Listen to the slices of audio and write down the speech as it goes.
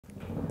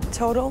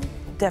Total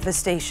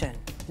devastation.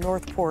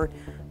 Northport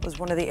was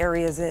one of the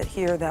areas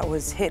here that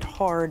was hit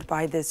hard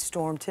by this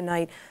storm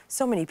tonight.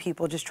 So many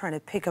people just trying to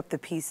pick up the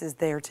pieces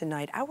there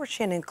tonight. Our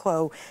Shannon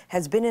Clow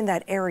has been in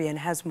that area and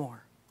has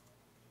more.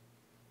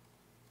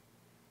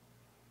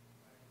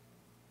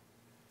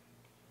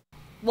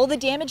 Well, the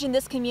damage in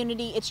this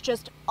community, it's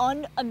just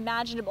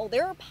unimaginable.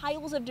 There are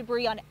piles of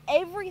debris on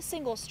every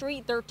single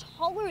street. They're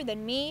taller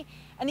than me.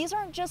 And these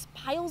aren't just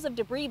piles of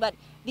debris, but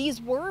these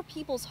were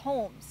people's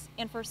homes.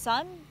 And for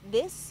some,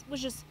 this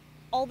was just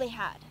all they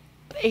had.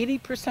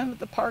 80% of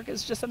the park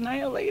is just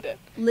annihilated.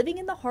 Living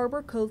in the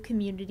Harbor Cove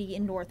community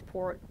in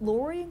Northport,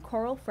 Laurie and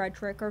Karl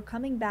Fredrick are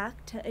coming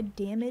back to a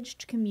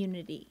damaged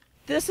community.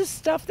 This is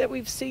stuff that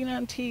we've seen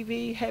on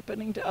TV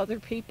happening to other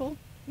people.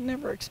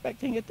 Never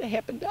expecting it to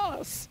happen to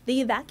us.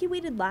 They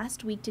evacuated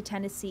last week to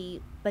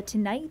Tennessee, but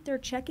tonight they're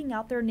checking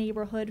out their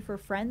neighborhood for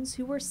friends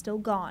who are still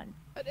gone.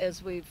 But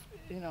as we've,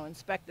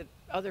 inspected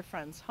other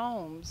friends'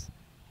 homes,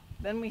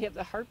 then we have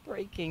the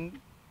heartbreaking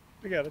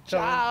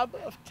job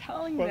of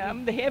telling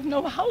them they have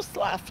no house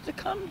left to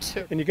come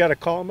to. And you got to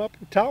call them up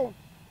and tell them.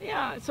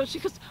 Yeah, so she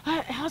goes,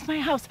 how's my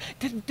house?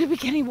 Did we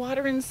get any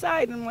water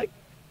inside? And I'm like,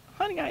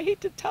 honey, I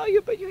hate to tell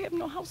you, but you have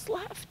no house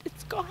left.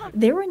 It's gone.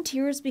 They're in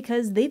tears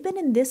because they've been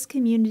in this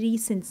community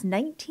since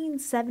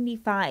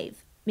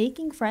 1975,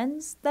 making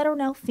friends that are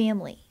now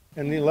family.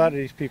 And a lot of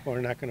these people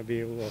are not going to be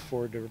able to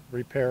afford to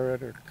repair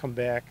it or to come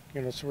back,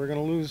 so we're going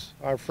to lose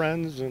our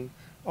friends and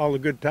all the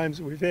good times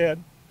that we've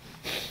had.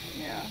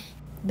 Yeah.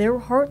 Their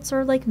hearts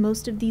are like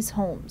most of these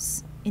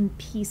homes, in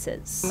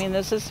pieces. I mean,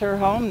 this is her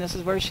home, this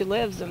is where she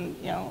lives, and,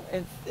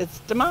 it's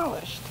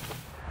demolished.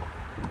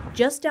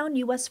 Just down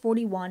US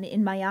 41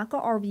 in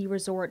Mayaka RV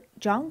Resort,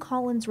 John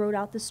Collins rode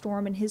out the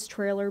storm in his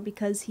trailer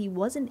because he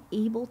wasn't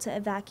able to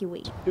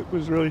evacuate. It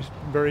was really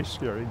very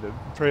scary. The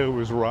trailer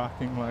was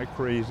rocking like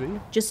crazy.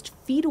 Just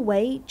feet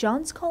away,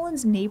 John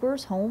Collins'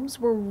 neighbors' homes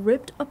were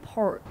ripped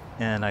apart.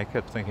 And I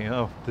kept thinking,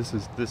 oh, this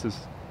is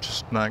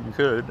just not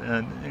good.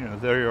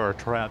 And, there you are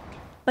trapped.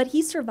 But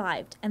he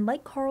survived, and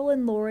like Karl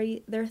and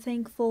Laurie, they're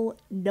thankful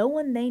no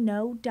one they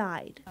know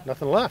died.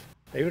 Nothing left.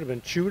 They would have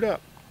been chewed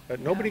up. But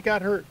nobody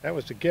got hurt. That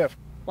was a gift.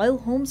 While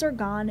homes are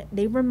gone,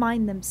 they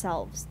remind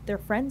themselves their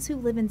friends who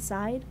live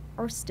inside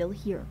are still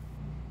here.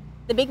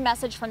 The big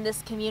message from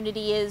this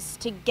community is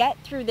to get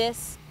through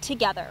this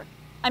together.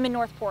 I'm in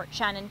Northport,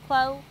 Shannon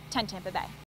Clow, 10 Tampa Bay.